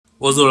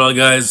What's going on,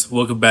 guys?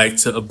 Welcome back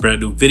to a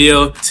brand new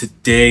video.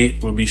 Today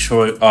we'll be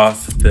showing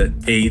off the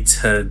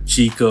A10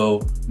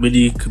 Jeecco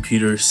mini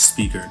computer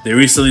speaker. They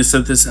recently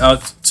sent this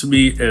out to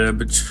me and I've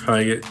been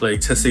trying it,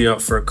 testing it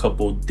out for a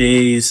couple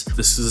days.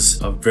 This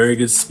is a very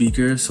good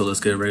speaker, so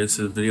let's get right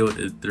into the video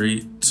in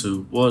 3,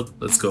 2, 1,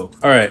 let's go.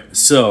 All right,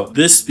 so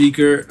this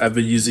speaker, I've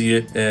been using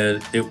it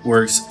and it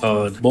works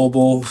on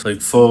mobile,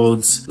 like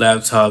phones,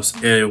 laptops,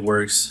 and it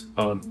works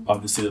on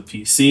obviously the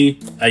PC.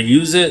 I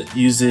use it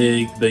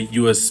using the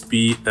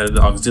USB and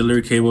the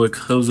auxiliary cable it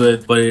comes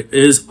with, but it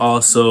is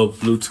also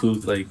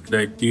Bluetooth,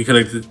 like you can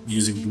connect it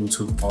using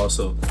Bluetooth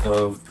also.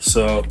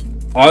 So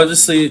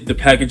honestly, the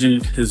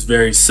packaging is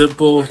very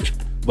simple,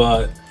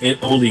 but it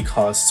only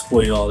costs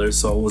 $20,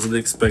 so I wasn't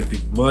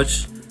expecting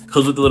much.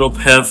 Comes with a little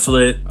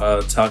pamphlet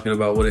talking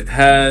about what it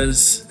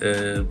has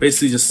and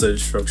basically just the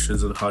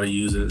instructions on how to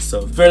use it.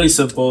 So fairly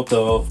simple,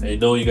 though I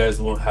know you guys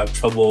won't have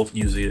trouble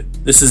using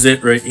it. This is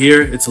it right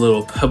here. It's a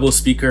little pebble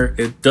speaker.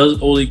 It does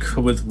only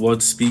come with one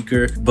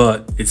speaker,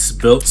 but it's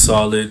built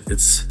solid.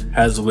 It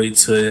has weight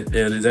to it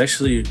and it's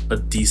actually a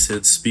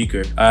decent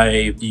speaker.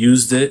 I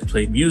used it,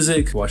 played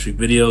music, watching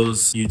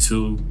videos,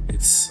 YouTube.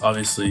 It's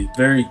obviously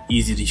very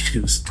easy to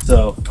use.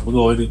 So we'll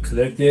go ahead and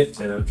connect it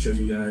and I'll show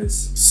you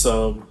guys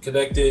some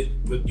connected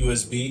with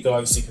USB. You can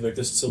obviously connect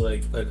this to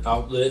like an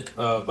outlet,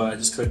 but I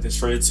just connect this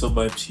right into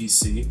my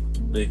PC,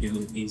 make it a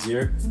little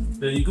easier.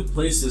 Then you can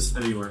place this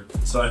anywhere.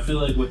 So I feel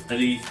like with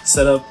any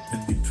setup,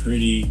 it'd be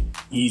pretty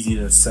easy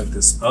to set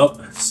this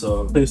up.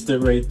 So placed it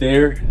right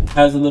there. It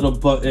has a little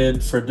button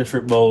for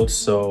different modes,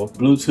 so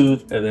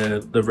Bluetooth and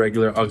then the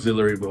regular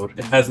auxiliary mode.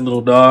 It has a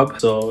little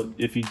knob, so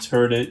if you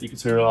turn it, you can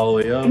turn it all the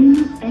way up.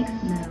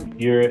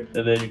 Hear it,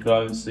 and then you can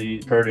obviously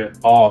turn it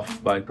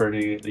off by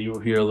turning it. You will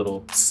hear a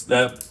little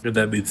snap, and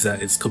that means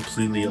that it's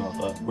completely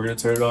off. We're gonna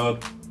turn it on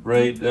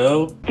right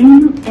now.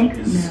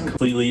 It's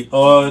completely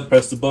on.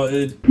 Press the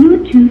button.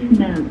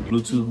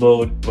 Bluetooth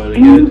mode. But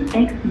again,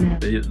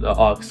 the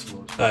aux mode.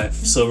 Alright,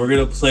 so we're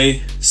gonna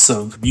play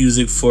some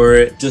music for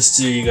it just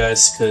so you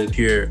guys could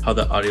hear how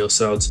the audio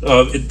sounds.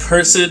 In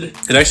person,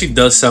 it actually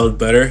does sound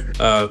better.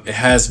 It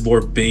has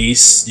more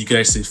bass. You can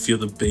actually feel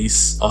the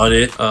bass on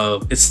it.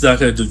 It's not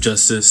gonna do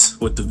justice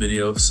with the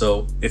video,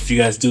 so if you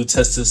guys do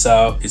test this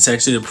out, it's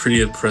actually a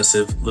pretty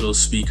impressive little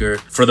speaker.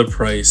 For the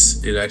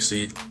price, it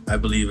actually, I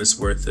believe it's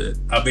worth it.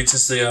 I'll be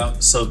testing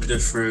out some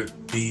different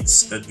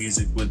beats and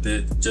music with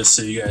it just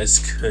so you guys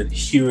could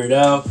hear it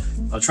out.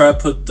 I'll try to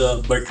put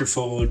the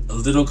microphone a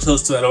little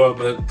close to it. I don't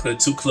want to put it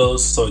too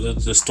close so it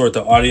doesn't distort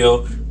the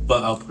audio,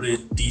 but I'll put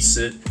it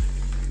decent.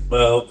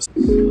 Well, so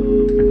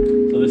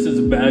this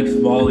is max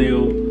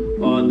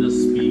volume on the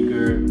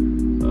speaker.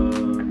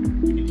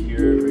 You can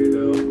hear it right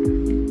now.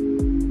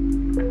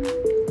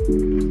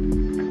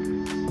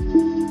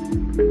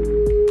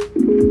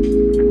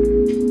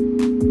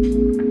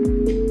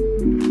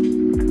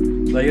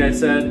 Like I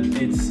said,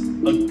 it's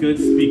a good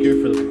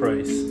speaker for the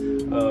price.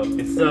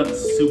 It's not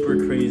super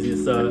crazy,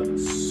 it's not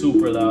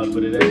super loud,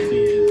 but it actually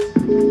is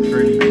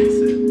pretty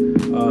decent.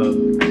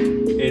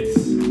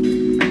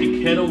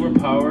 It can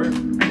overpower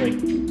like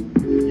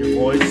your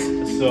voice,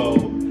 so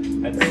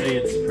I'd say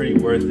it's pretty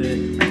worth it.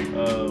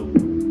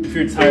 If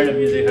you're tired of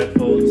using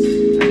headphones, I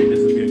think this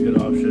would be a good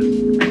option.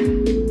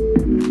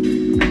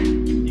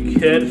 You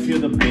can feel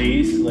the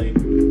bass, like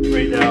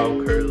right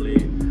now, currently,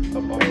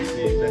 I'm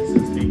obviously next to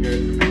the speaker.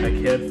 I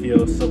can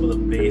feel some of the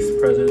bass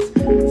presence.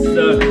 It's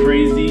not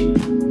crazy,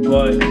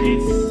 but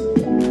it's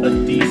a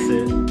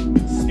decent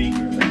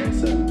speaker, like I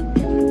said.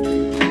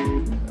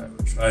 Alright,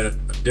 we'll try a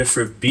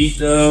different beat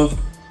now.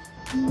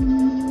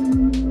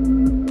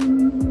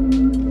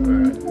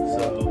 Alright,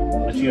 so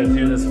I'll let you guys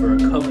hear this for a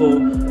couple.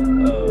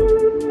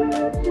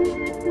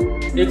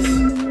 It's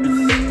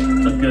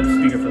a good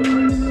speaker for the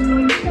price.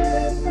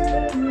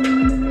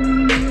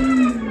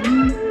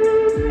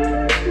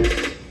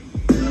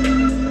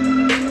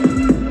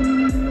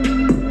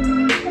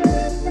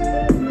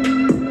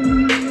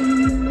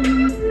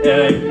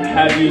 And I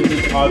have used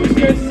this,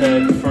 obviously I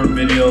said, for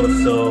video,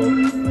 so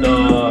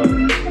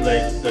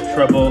the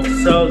treble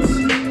sounds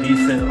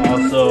decent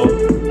also.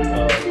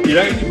 You're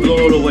not gonna be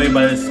blown away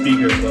by this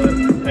speaker, but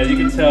as you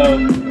can tell,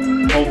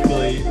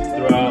 hopefully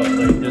throughout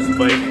this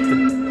mic,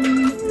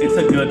 it's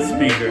a good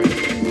speaker.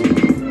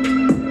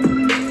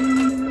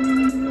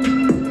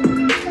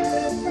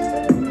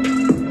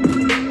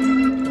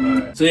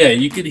 Alright, so yeah,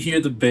 you can hear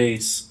the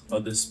bass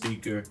on this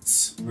speaker.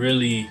 It's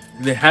really,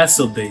 it has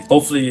some bass.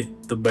 Hopefully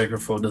the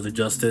microphone does it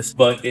justice,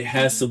 but it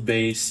has some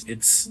bass.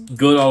 It's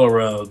good all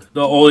around.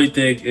 The only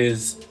thing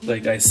is,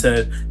 like I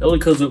said, it only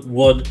comes with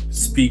one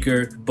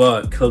speaker,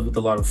 but comes with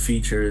a lot of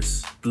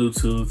features.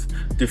 Bluetooth,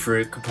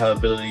 different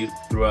compatibility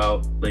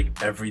throughout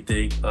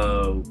everything.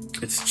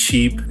 It's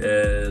cheap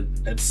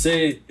and I'd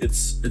say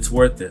it's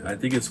worth it. I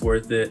think it's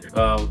worth it.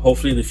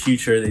 Hopefully in the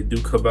future they do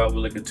come out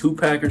with a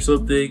 2-pack or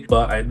something,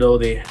 but I know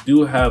they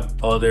do have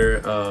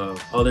other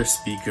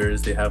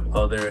speakers, they have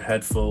other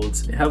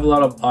headphones, they have a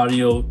lot of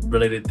audio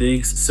related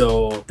things,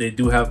 so they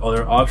do have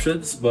other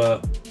options.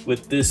 But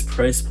with this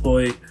price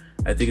point,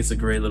 I think it's a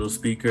great little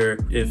speaker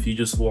if you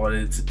just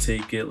wanted to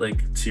take it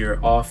like to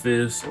your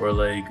office, or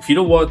like if you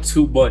don't want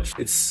too much.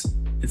 It's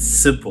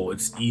simple,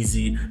 it's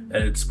easy, and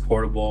it's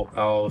portable.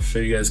 I'll show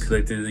you guys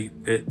connecting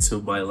it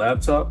to my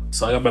laptop.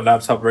 So I got my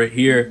laptop right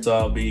here, so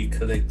I'll be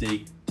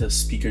connecting the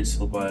speaker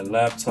to my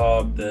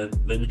laptop. Then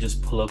let me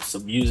just pull up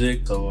some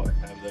music. So I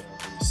have that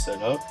already set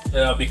up, and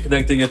I'll be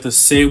connecting it the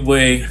same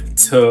way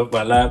to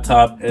my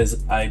laptop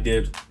as I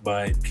did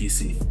my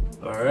PC.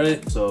 All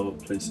right, so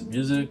play some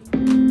music.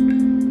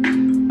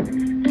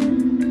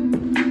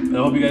 I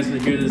hope you guys can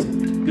hear this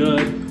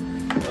good.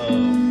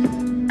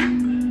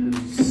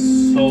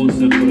 It's so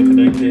simple to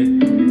connect it.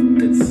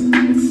 It's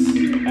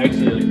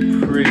actually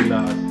like pretty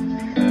loud.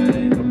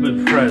 I'm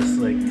impressed.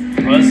 Like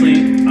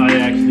honestly, I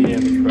actually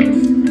am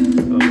impressed.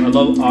 I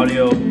love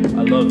audio.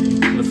 I love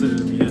listening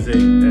to music,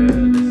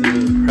 and this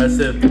is an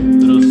impressive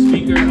little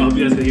speaker. I hope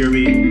you guys can hear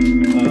me.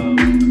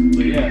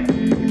 But yeah,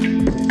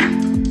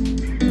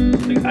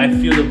 like I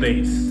feel the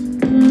bass.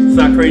 It's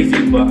not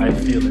crazy, but I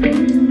feel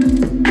it.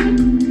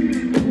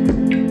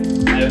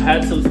 I've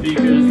had some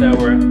speakers that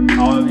were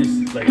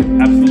obviously like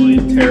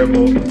absolutely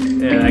terrible,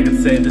 and I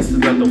can say this is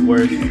not the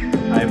worst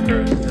I've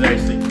heard. It's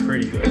actually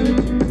pretty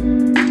good.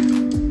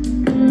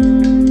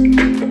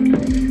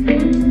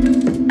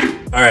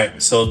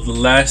 Alright, so the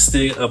last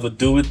thing I'm gonna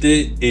do with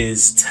it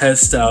is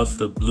test out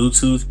the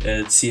Bluetooth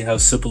and see how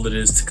simple it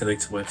is to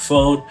connect to my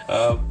phone.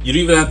 You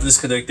don't even have to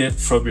disconnect it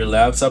from your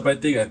laptop, I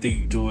think. You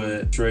can do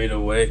it straight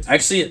away.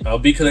 Actually, I'll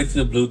be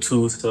connecting the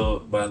Bluetooth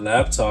to my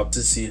laptop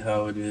to see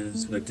how it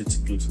is connected to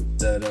Bluetooth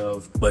instead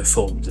of my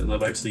phone. And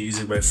I'm actually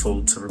using my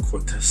phone to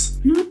record this.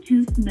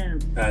 Bluetooth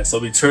mode. Alright, so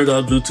we turned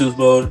on Bluetooth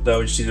mode. Now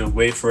we just need to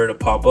wait for it to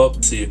pop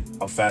up, see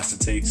how fast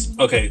it takes.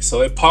 Okay,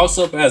 so it pops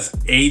up as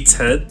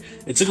A10.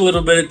 It took a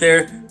little minute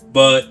there,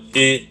 but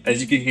it,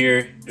 as you can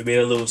hear, it made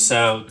a little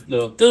sound,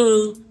 little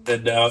doo,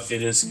 and now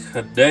it is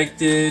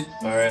connected.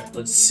 All right,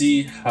 let's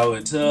see how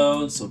it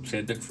sounds. So play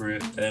it for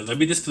it, and let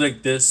me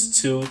disconnect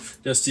this too,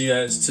 just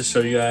to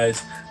show you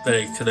guys that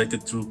it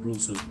connected through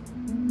Bluetooth.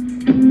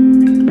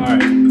 All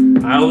right,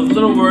 I was a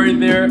little worried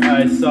there.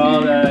 I saw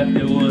that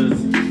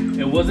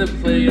it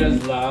wasn't playing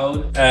as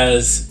loud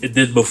as it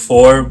did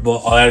before, but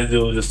all I had to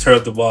do was just turn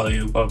up the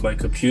volume on my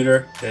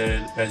computer,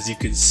 and as you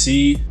can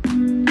see,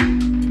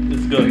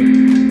 it's good.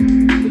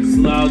 It's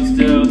loud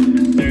still.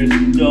 There's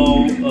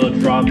no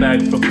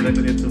drawback from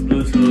connecting it to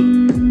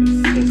Bluetooth.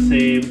 It's the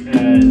same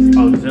as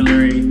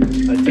auxiliary.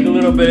 I took a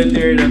little bit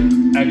there to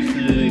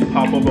actually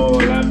pop up on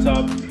my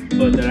laptop,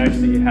 but that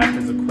actually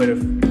happens quite a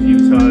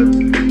few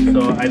times.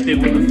 So I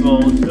think with the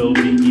phone, it'll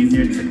be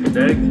easier to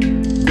connect.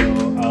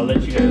 So I'll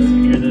let you guys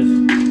hear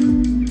this.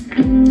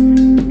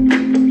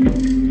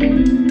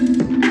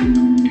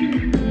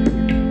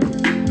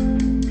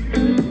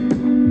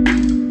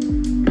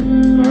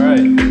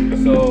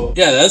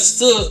 Yeah, that's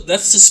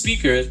the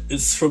speaker.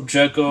 It's from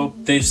Jeecco.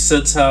 They've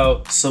sent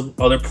out some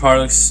other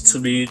products to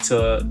me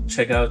to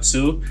check out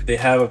too. They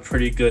have a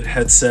pretty good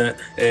headset,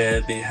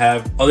 and they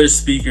have other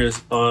speakers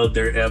on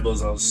their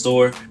Amazon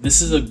store.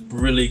 This is a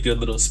really good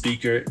little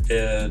speaker,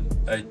 and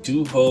I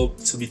do hope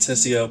to be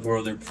testing out more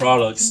of their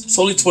products. It's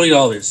only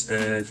 $20,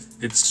 and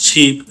it's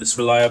cheap, it's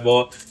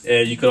reliable,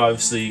 and you can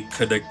obviously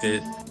connect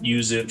it,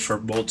 use it for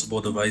multiple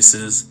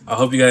devices. I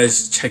hope you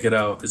guys check it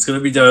out. It's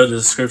gonna be down in the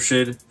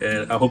description,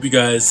 and I hope you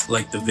guys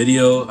liked the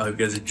video. I hope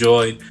you guys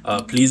enjoyed.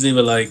 Please leave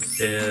a like,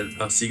 and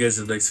I'll see you guys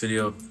in the next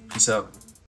video. Peace out.